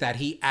think that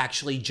he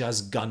actually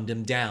just gunned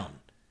him down.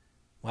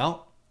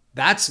 Well,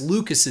 that's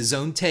Lucas's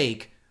own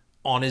take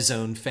on his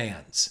own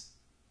fans.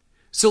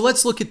 So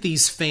let's look at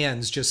these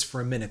fans just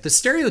for a minute. The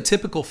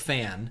stereotypical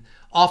fan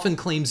often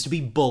claims to be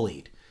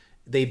bullied.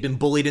 They've been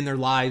bullied in their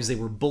lives. They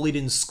were bullied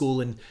in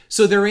school. And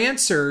so their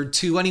answer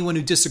to anyone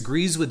who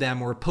disagrees with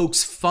them or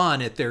pokes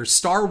fun at their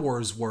Star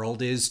Wars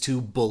world is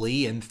to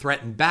bully and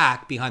threaten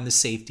back behind the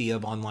safety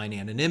of online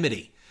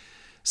anonymity.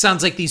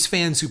 Sounds like these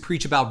fans who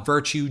preach about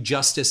virtue,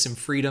 justice, and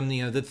freedom,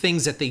 the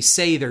things that they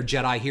say their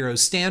Jedi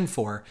heroes stand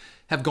for,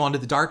 have gone to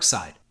the dark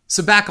side.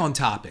 So back on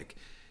topic.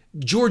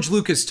 George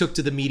Lucas took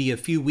to the media a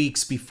few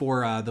weeks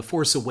before The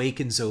Force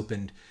Awakens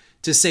opened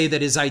to say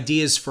that his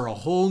ideas for a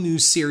whole new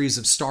series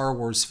of Star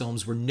Wars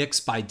films were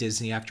nixed by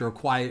Disney after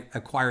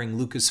acquiring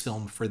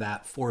Lucasfilm for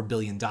that $4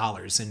 billion.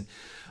 And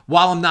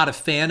while I'm not a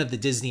fan of the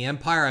Disney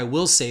empire, I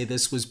will say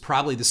this was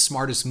probably the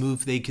smartest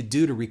move they could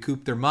do to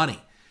recoup their money.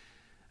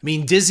 I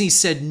mean, Disney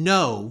said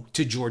no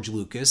to George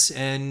Lucas,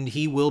 and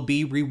he will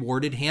be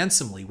rewarded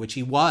handsomely, which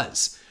he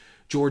was.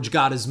 George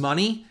got his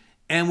money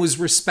and was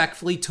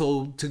respectfully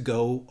told to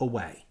go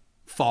away.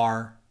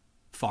 Far,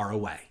 far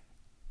away.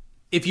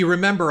 If you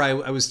remember,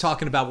 I was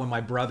talking about when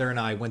my brother and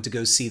I went to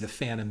go see The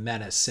Phantom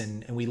Menace,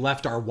 and we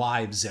left our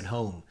wives at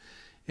home.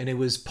 And it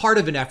was part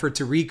of an effort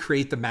to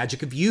recreate the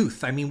magic of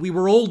youth. I mean, we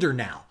were older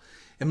now.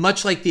 And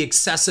much like the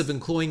excessive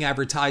and cloying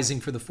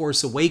advertising for The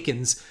Force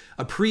Awakens,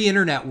 a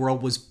pre-internet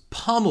world was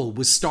pummeled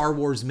with Star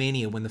Wars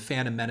mania when The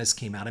Phantom Menace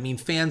came out. I mean,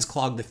 fans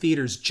clogged the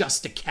theaters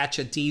just to catch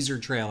a teaser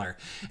trailer.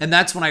 And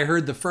that's when I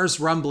heard the first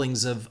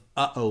rumblings of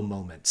uh-oh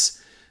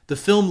moments. The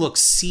film looked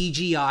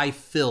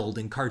CGI-filled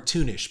and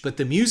cartoonish, but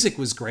the music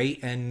was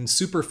great, and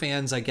super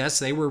fans, I guess,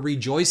 they were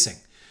rejoicing.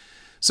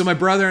 So my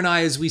brother and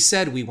I, as we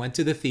said, we went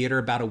to the theater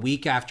about a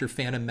week after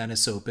Phantom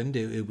Menace opened.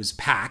 It was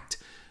packed.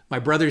 My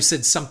brother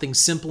said something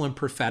simple and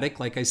prophetic,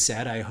 like I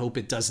said, I hope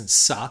it doesn't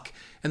suck.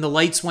 And the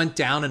lights went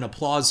down and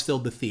applause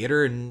filled the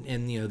theater,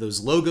 and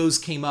those logos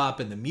came up,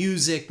 and the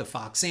music, the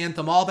Fox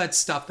anthem, all that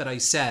stuff that I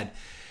said.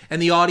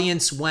 And the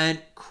audience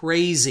went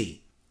crazy.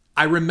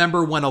 I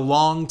remember when A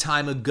Long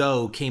Time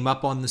Ago came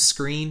up on the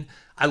screen,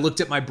 I looked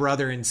at my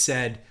brother and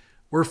said,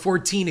 "We're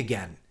 14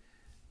 again."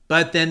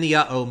 But then the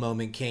uh-oh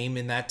moment came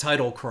in that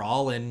title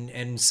crawl,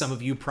 and some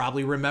of you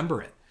probably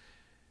remember it.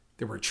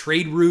 There were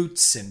trade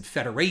routes and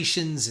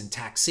federations and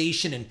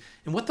taxation,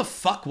 and what the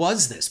fuck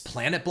was this?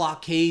 Planet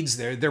blockades?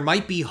 There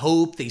might be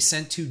hope. They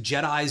sent 2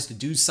 Jedis to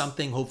do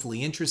something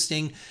hopefully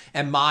interesting,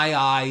 and my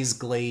eyes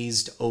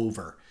glazed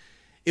over.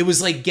 It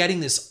was like getting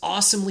this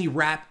awesomely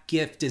wrapped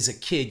gift as a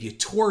kid. You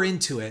tore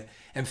into it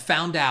and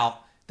found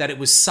out that it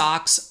was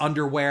socks,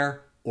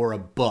 underwear, or a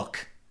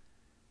book.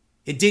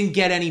 It didn't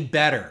get any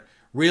better.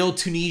 Real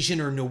Tunisian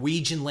or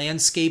Norwegian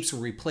landscapes were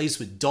replaced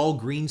with dull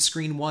green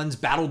screen ones.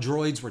 Battle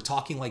droids were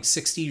talking like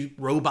 60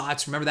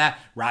 robots. Remember that?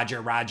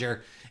 Roger,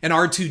 Roger. And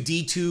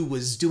R2-D2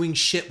 was doing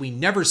shit we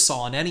never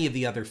saw in any of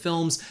the other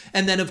films.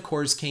 And then, of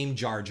course, came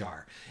Jar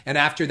Jar. And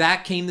after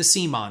that came the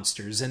sea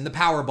monsters and the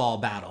Powerball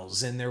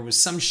battles. And there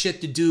was some shit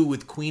to do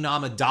with Queen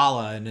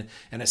Amidala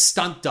and a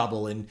stunt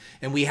double. And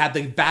we had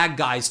the bad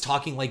guys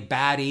talking like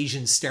bad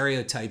Asian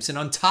stereotypes. And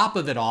on top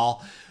of it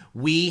all,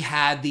 we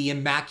had the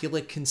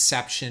Immaculate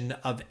Conception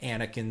of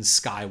Anakin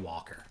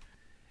Skywalker.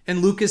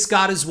 And Lucas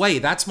got his way.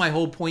 That's my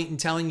whole point in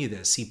telling you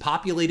this. He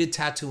populated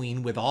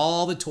Tatooine with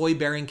all the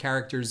toy-bearing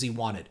characters he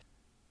wanted.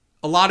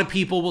 A lot of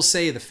people will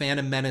say The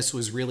Phantom Menace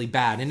was really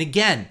bad. And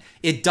again,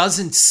 it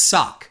doesn't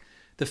suck.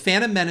 The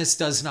Phantom Menace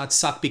does not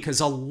suck because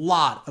a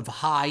lot of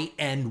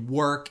high-end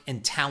work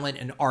and talent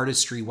and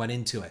artistry went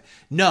into it.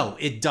 No,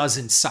 it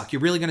doesn't suck.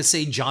 You're really going to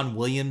say John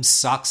Williams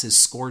sucks, his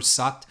score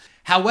sucked?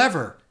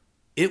 However,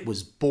 it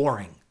was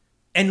boring.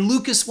 And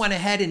Lucas went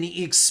ahead and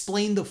he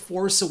explained The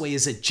Force away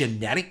as a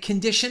genetic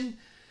condition.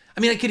 I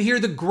mean, I could hear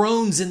the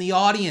groans in the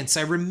audience.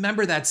 I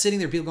remember that sitting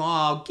there, people going,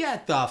 oh,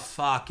 get the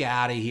fuck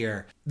out of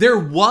here. There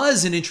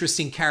was an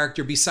interesting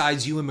character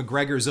besides Ewan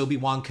McGregor's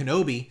Obi-Wan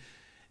Kenobi,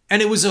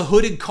 and it was a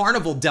hooded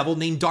carnival devil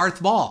named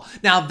Darth Maul.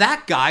 Now,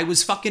 that guy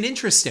was fucking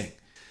interesting.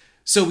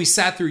 So we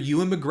sat through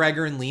Ewan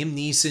McGregor and Liam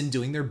Neeson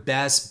doing their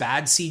best,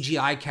 bad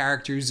CGI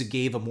characters who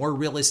gave a more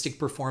realistic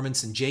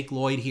performance than Jake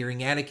Lloyd hearing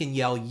Anakin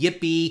yell,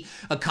 yippee,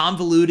 a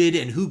convoluted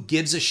and who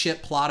gives a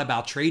shit plot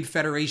about trade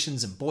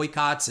federations and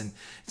boycotts and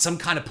some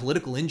kind of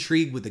political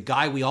intrigue with the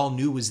guy we all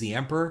knew was the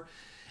Emperor.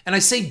 And I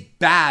say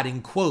bad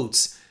in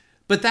quotes,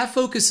 but that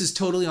focuses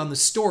totally on the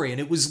story, and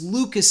it was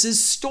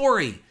Lucas's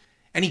story.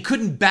 And he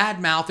couldn't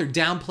badmouth or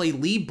downplay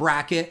Lee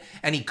Brackett,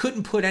 and he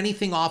couldn't put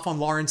anything off on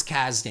Lawrence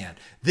Kasdan.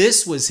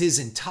 This was his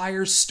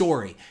entire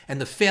story,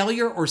 and the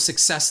failure or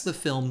success of the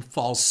film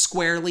falls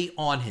squarely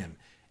on him,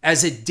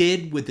 as it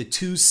did with the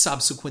 2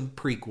 subsequent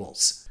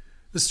prequels.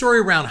 The story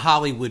around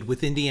Hollywood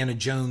with Indiana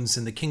Jones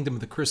and the Kingdom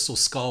of the Crystal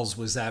Skulls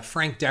was that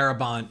Frank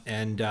Darabont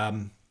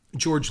and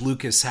George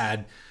Lucas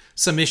had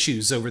some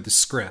issues over the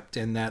script,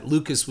 and that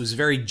Lucas was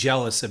very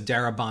jealous of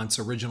Darabont's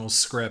original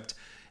script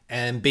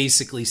and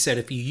basically said,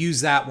 if you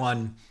use that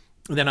one,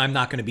 then I'm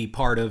not going to be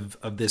part of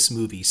this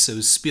movie.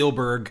 So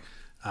Spielberg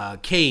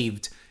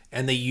caved,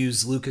 and they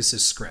used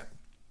Lucas's script.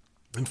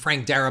 And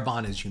Frank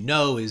Darabont, as you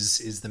know,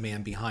 is the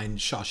man behind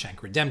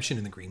Shawshank Redemption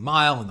and The Green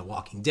Mile and The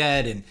Walking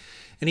Dead. And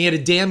he had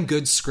a damn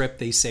good script,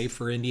 they say,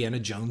 for Indiana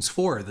Jones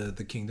 4,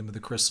 the Kingdom of the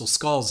Crystal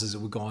Skulls, as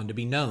it would go on to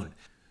be known.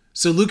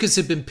 So Lucas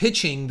had been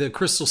pitching the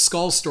Crystal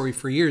Skull story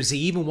for years. He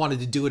even wanted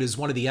to do it as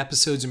one of the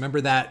episodes.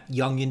 Remember that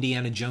Young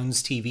Indiana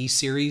Jones TV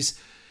series?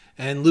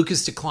 And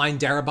Lucas declined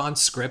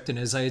Darabont's script, and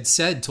as I had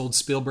said, told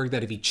Spielberg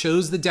that if he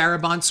chose the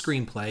Darabont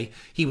screenplay,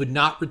 he would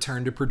not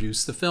return to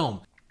produce the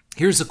film.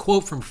 Here's a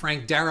quote from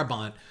Frank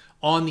Darabont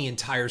on the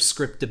entire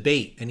script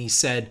debate, and he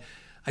said,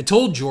 I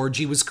told George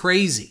he was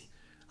crazy.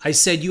 I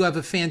said, you have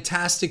a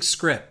fantastic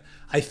script.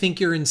 I think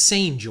you're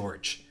insane,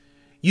 George.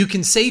 You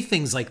can say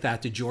things like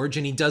that to George,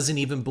 and he doesn't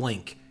even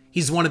blink.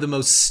 He's one of the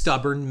most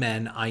stubborn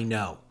men I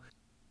know.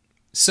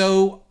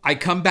 So I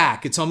come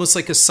back. It's almost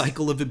like a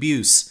cycle of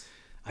abuse.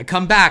 I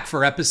come back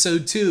for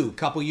episode 2 a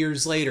couple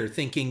years later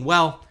thinking,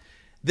 well,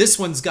 this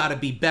one's got to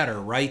be better,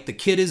 right? The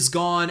kid is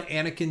gone.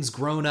 Anakin's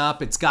grown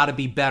up. It's got to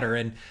be better.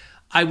 And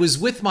I was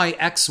with my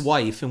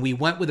ex-wife, and we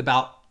went with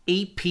about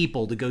 8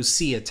 people to go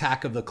see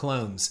Attack of the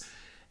Clones.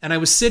 And I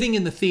was sitting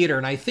in the theater,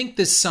 and I think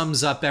this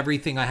sums up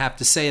everything I have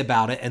to say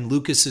about it and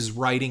Lucas's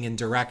writing and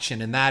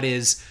direction. And that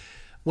is,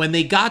 when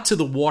they got to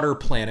the water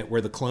planet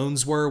where the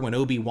clones were, when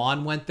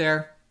Obi-Wan went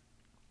there,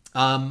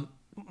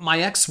 my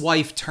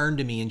ex-wife turned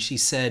to me and she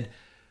said,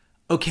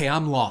 okay,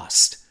 I'm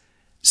lost.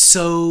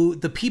 So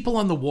the people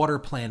on the water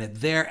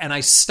planet there, and I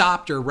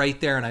stopped her right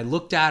there and I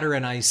looked at her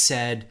and I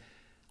said,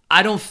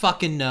 I don't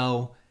fucking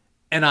know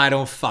and I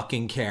don't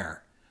fucking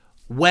care.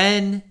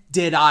 When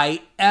did I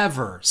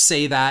ever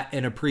say that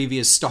in a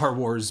previous Star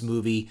Wars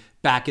movie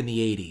back in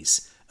the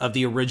 80s of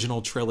the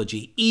original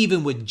trilogy?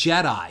 Even with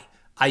Jedi,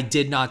 I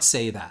did not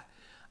say that.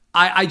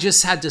 I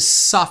just had to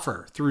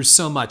suffer through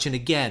so much. And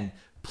again,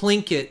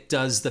 Plinkett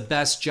does the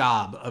best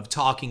job of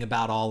talking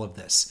about all of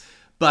this.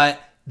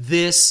 But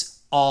this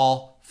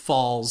all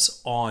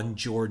falls on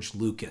George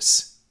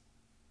Lucas.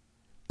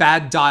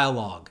 Bad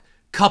dialogue.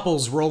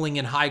 Couples rolling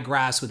in high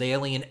grass with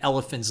alien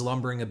elephants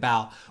lumbering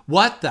about.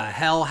 What the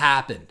hell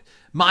happened?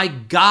 My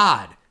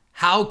God,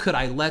 how could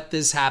I let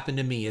this happen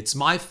to me? It's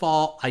my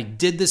fault. I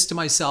did this to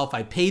myself.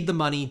 I paid the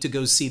money to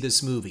go see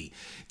this movie.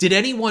 Did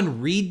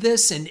anyone read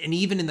this and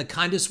even in the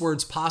kindest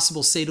words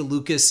possible say to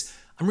Lucas,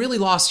 I'm really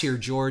lost here,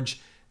 George.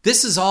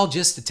 This is all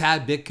just a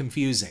tad bit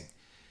confusing.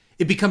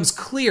 It becomes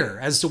clear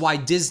as to why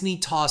Disney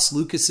tossed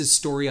Lucas's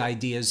story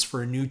ideas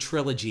for a new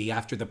trilogy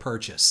after the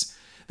purchase.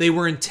 They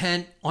were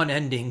intent on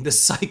ending the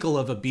cycle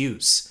of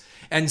abuse.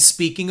 And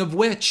speaking of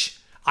which,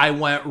 I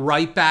went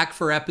right back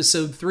for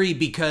episode 3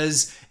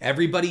 because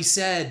everybody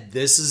said,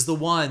 this is the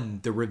one,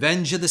 the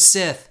Revenge of the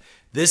Sith.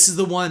 This is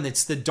the one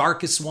that's the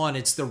darkest one.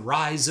 It's the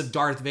rise of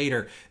Darth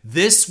Vader.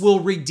 This will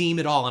redeem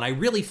it all. And I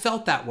really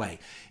felt that way.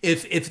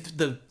 If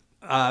the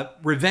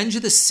Revenge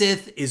of the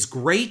Sith is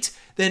great,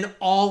 then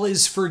all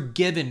is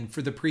forgiven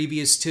for the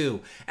previous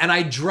 2. And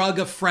I drug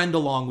a friend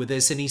along with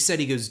this, and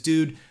he goes,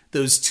 dude,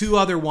 those 2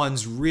 other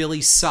ones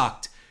really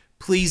sucked.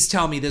 Please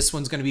tell me this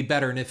one's going to be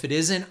better. And if it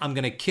isn't, I'm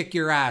going to kick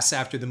your ass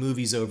after the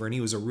movie's over. And he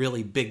was a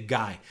really big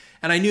guy.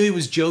 And I knew he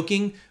was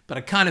joking, but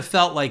I kind of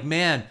felt like,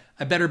 man,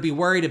 I better be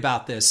worried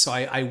about this. So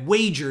I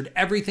wagered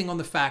everything on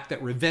the fact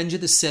that Revenge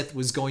of the Sith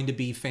was going to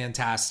be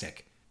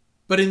fantastic.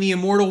 But in the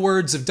immortal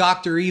words of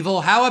Dr.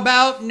 Evil, how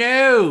about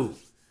no?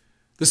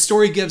 The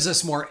story gives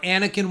us more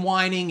Anakin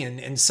whining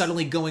and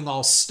suddenly going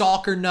all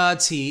stalker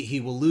nuts.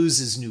 He will lose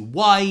his new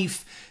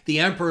wife. The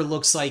Emperor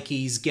looks like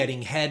he's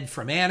getting head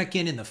from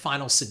Anakin in the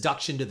final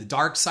seduction to the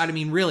dark side. I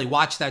mean, really,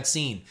 watch that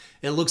scene.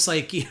 It looks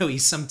like,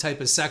 he's some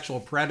type of sexual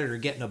predator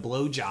getting a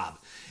blowjob.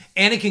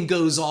 Anakin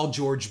goes all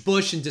George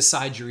Bush and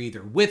decides you're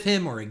either with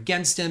him or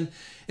against him.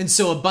 And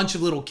so a bunch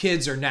of little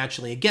kids are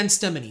naturally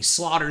against him and he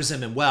slaughters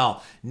them. And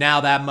well, now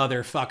that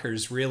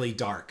motherfucker's really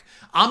dark.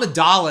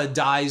 Amidala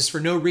dies for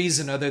no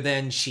reason other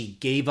than she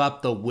gave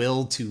up the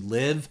will to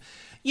live.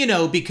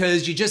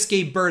 Because you just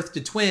gave birth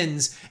to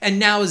twins and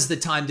now is the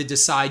time to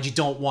decide you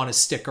don't want to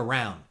stick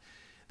around.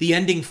 The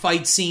ending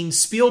fight scene,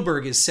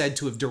 Spielberg is said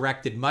to have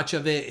directed much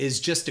of it, is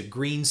just a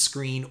green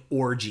screen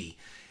orgy.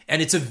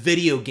 And it's a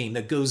video game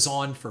that goes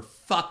on for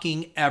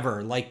fucking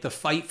ever, like the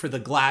fight for the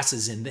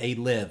glasses in They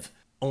Live.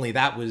 Only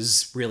that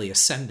was really a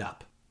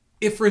send-up.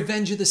 If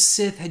Revenge of the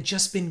Sith had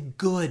just been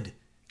good,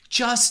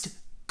 just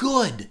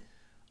good,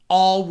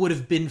 all would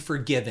have been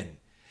forgiven.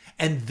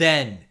 And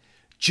then,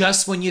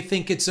 just when you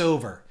think it's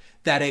over,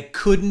 that it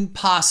couldn't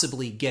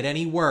possibly get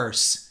any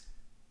worse,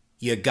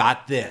 you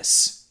got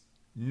this.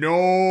 No!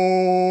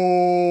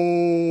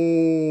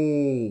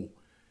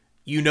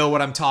 You know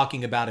what I'm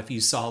talking about if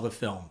you saw the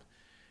film.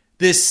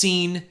 This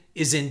scene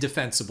is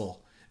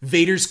indefensible.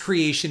 Vader's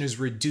creation is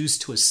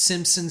reduced to a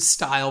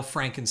Simpsons-style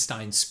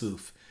Frankenstein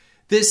spoof.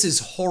 This is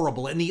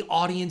horrible, and the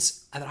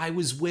audience that I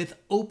was with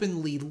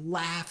openly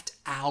laughed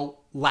out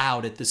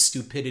loud at the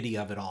stupidity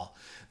of it all.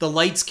 The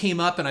lights came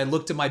up, and I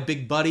looked at my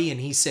big buddy, and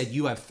he said,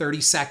 "You have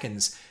 30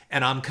 seconds,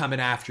 and I'm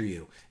coming after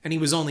you." And he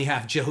was only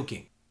half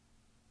joking.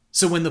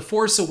 So when The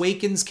Force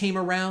Awakens came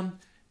around,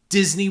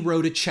 Disney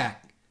wrote a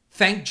check,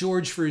 thanked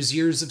George for his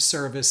years of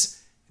service,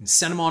 and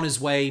sent him on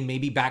his way,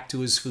 maybe back to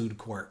his food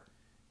court.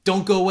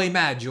 Don't go away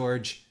mad,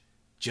 George.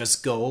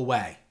 Just go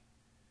away.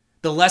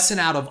 The lesson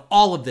out of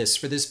all of this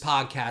for this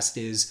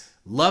podcast is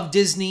love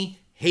Disney,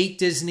 hate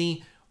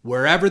Disney,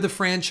 wherever the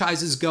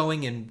franchise is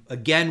going. And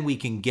again, we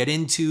can get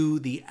into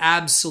the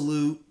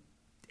absolute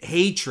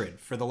hatred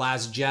for The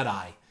Last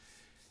Jedi.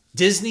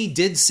 Disney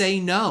did say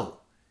no,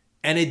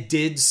 and it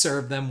did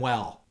serve them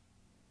well.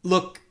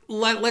 Look,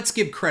 let's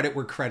give credit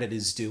where credit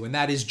is due, and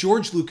that is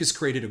George Lucas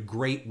created a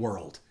great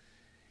world.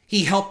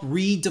 He helped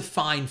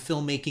redefine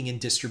filmmaking and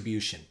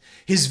distribution.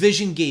 His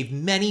vision gave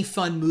many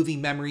fun movie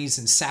memories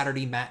and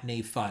Saturday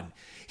matinee fun.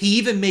 He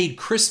even made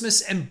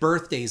Christmas and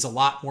birthdays a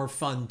lot more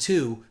fun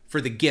too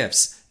for the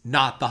gifts,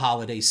 not the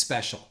holiday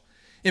special.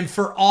 And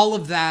for all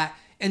of that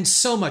and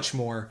so much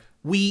more,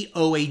 we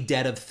owe a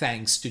debt of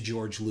thanks to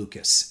George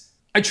Lucas.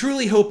 I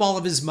truly hope all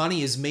of his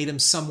money has made him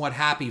somewhat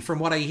happy. From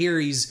what I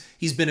hear, he's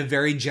been a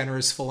very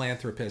generous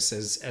philanthropist,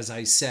 as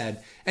I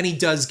said, and he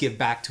does give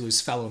back to his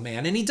fellow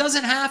man, and he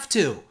doesn't have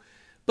to.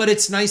 But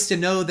it's nice to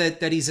know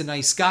that he's a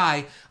nice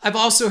guy. I've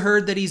also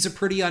heard that he's a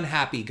pretty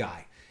unhappy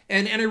guy.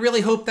 And I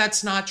really hope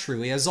that's not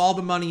true. He has all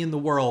the money in the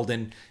world,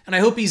 and I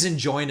hope he's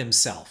enjoying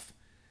himself.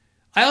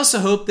 I also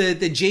hope that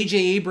J.J.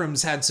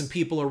 Abrams had some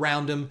people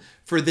around him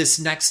for this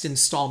next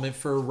installment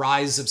for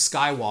Rise of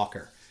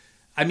Skywalker.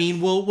 I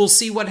mean, we'll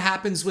see what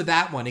happens with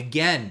that one.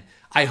 Again,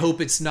 I hope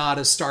it's not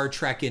a Star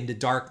Trek Into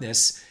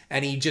Darkness,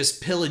 and he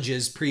just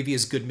pillages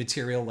previous good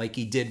material like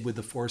he did with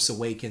The Force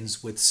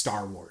Awakens with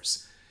Star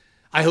Wars.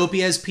 I hope he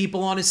has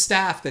people on his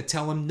staff that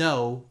tell him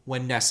no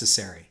when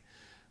necessary.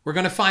 We're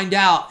going to find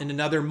out in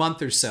another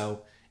month or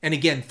so. And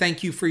again,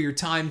 thank you for your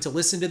time to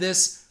listen to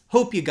this.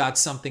 Hope you got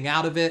something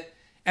out of it.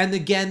 And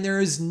again,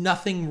 there is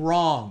nothing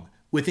wrong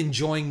with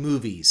enjoying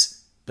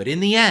movies. But in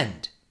the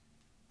end,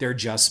 they're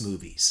just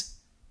movies.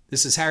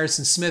 This is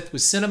Harrison Smith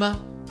with Cinema.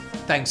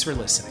 Thanks for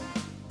listening.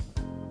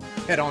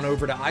 Head on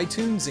over to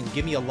iTunes and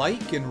give me a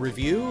like and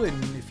review.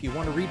 And if you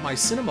want to read my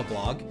cinema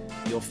blog,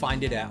 you'll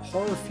find it at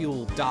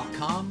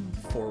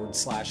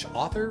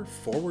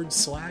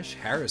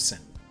horrorfuel.com/author/Harrison.